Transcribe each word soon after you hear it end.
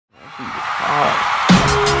This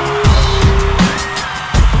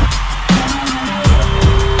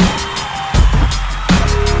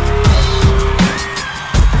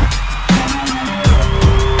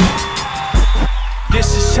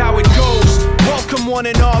is how it goes. Welcome one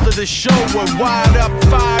and all to the show. We're wired up,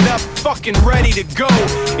 fired up, fucking ready to go.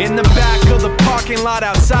 In the back of the parking lot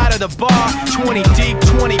outside of the bar, 20 deep,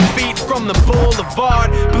 20 feet from the boulevard.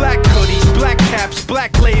 Black hoodies, black caps,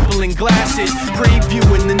 black labeling glasses,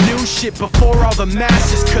 previewing the new shit before all the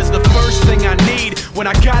masses. Cause the first thing I need when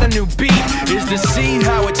I got a new beat is to see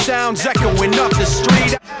how it sounds echoing up the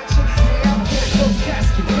street.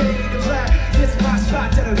 This is my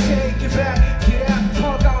spot that'll take it back. Get out,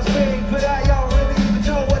 punk, I was big, but I don't really even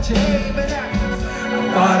know what you're aiming at.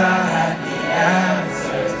 I thought I had the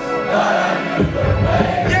answers, but I knew the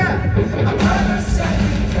way. Yeah, I'm on the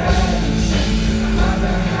second page.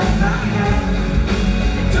 Mother had my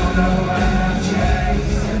hand. Don't know what I've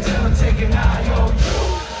chased until I'm taking IOU.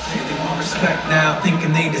 They want respect now,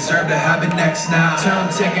 thinking they deserve to have it next now. Till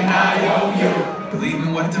I'm taking IOU.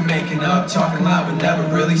 Believing what they're making up, talking loud but never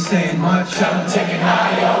really saying much. Tell them take an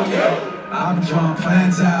IOU. I've been drawing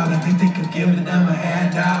plans out, I think of giving them a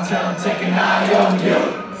handout. Tell them take an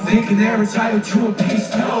IOU. Thinking they're entitled to a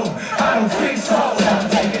piece, no, I don't think so. Tell them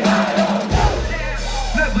take an IOU.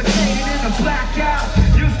 Levitating in a blackout.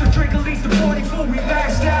 Used to drink at least a 40 before we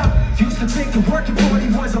maxed out. Used to think that working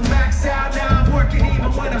 40 was a max out. Now I'm working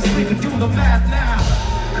even when I'm sleeping, do the math now.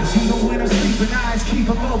 Cause even when I'm sleeping, eyes keep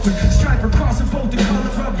them open. Stripe across both the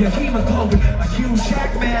color of your hemoglobin. A huge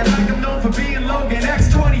Jackman, like I'm known for being Logan.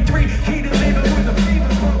 X23, he delivered with a fever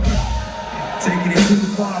broken. Taking it too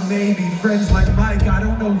far, maybe. Friends like Mike, I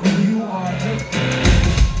don't know who you are.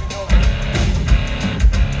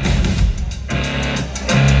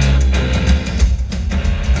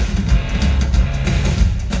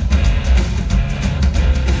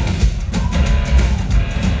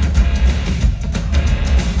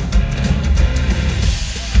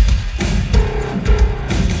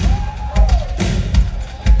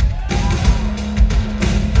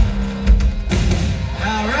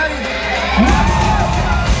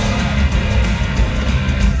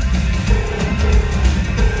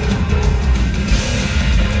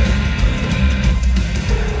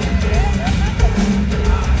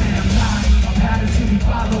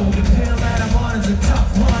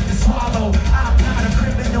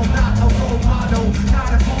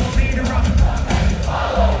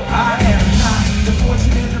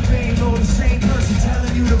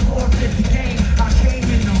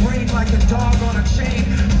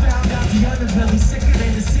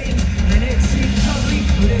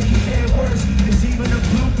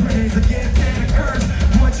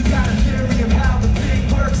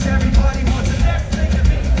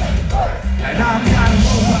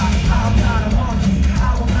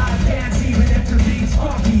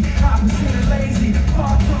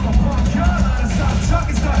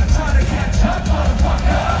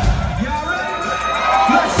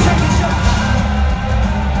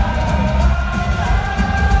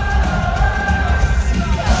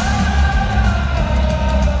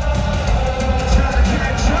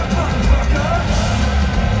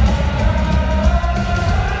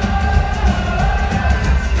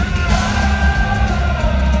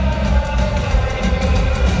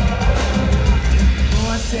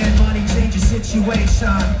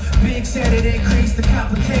 Big said it increased the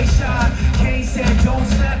complication. Kane said don't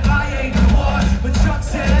step, I ain't the one. But Chuck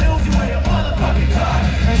said who's you ain't a motherfucking talk.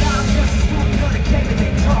 And I'm just a student on the cake that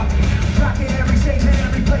they taught me. Rocking every stage and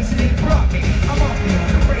every place that they brought me. I'm awfully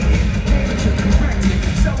underrated, amateur corrected.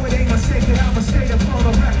 So it ain't mistake that I'm a state up on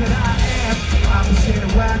the record. I am opposite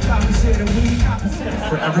of whack, opposite of weak, opposite of...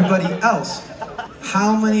 For everybody else,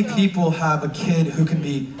 how many people have a kid who can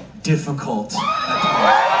be difficult at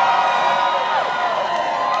times?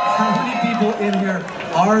 How many people in here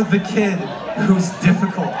are the kid who's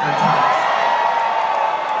difficult at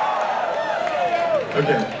times?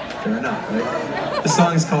 Okay, fair enough, right? The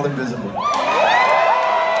song is called Invisible.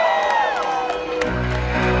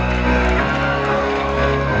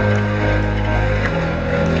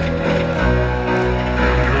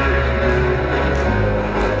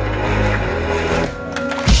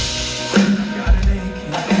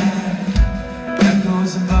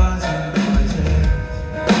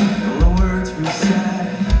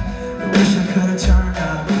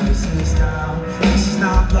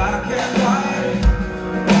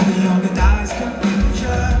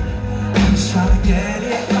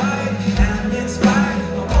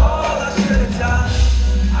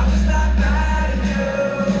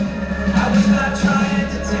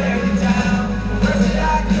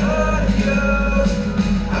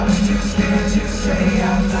 Say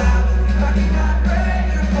out loud.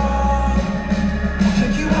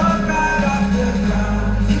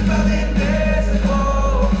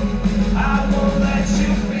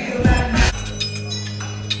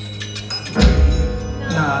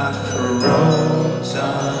 roads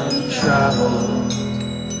untraveled.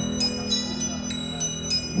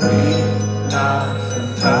 Weep not for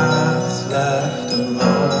paths left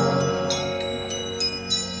alone,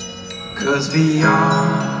 'cause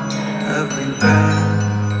beyond every bend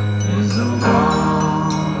is a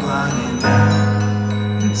long line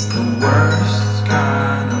end. It's the worst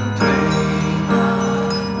kind of pain I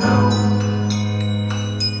know.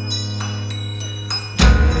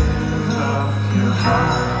 Give up your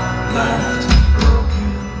heart left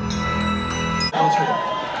broken.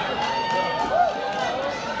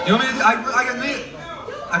 You want me to?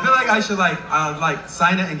 I feel like I should like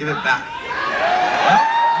sign it and give it back.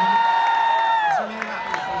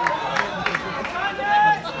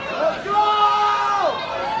 Let's go!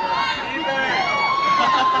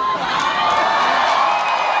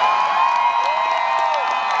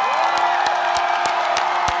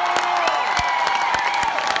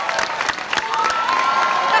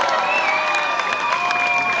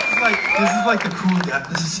 This is like the cool guy.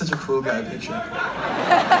 This is such a cool guy picture.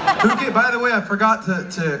 By the way, I forgot to.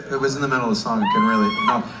 It was in the middle of the song. I couldn't really.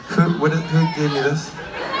 No. Who gave me this?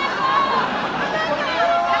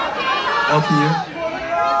 LPU.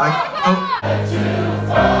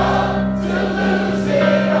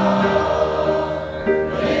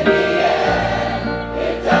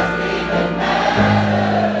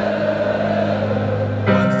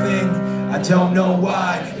 I don't know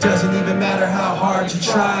why, doesn't even matter how hard you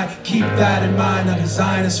try. Keep that in mind, I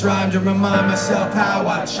designed this rhyme to remind myself how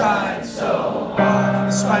I tried so hard.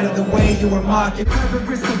 In spite of the way you were mocking,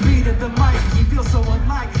 never is the beat of the mic. You feel so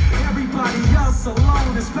unlike everybody else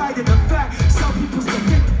alone. In spite of the fact, some people still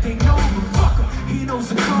think that they know, but fuck em, he knows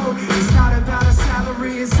the code. It's not about a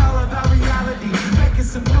salary, it's all about reality. Making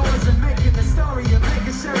some noise and making a story and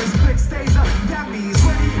making sure his click stays up. That means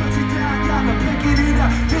when he puts it down, y'all are picking it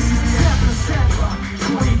up. This is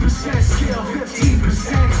 20% skill,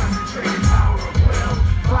 15% concentrated power of will,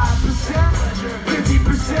 5% pleasure,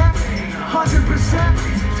 50%, 100%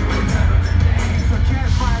 forget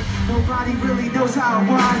Mike, nobody really knows how or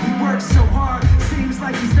why he works so hard. Seems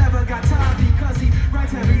like he's never got time because he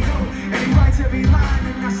writes every note and he writes every line.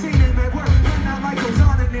 And I've seen him at work when that light goes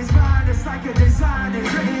on in his mind. It's like a design,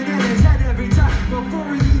 it's written in his head every time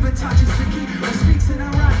before he even touches the key or speaks in a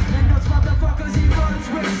rhyme. And those motherfuckers he runs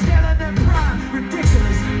with still in their prime.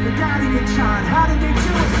 Ridiculous, without even trying. How did they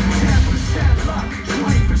do it? 10% luck,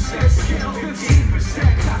 20% skill, 15%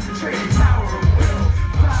 concentrated power of will,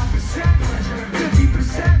 5% pleasure,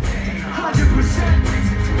 50% pain, 100%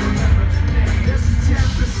 reason to remember the name. This is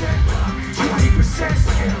 10% luck, 20%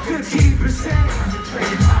 skill, 15%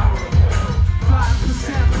 concentrated power of will,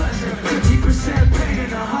 5% pleasure, 50% pain,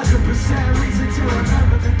 and 100% reason to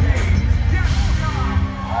remember the name.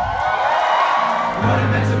 What it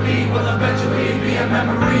meant to be will eventually be a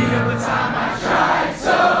memory of a time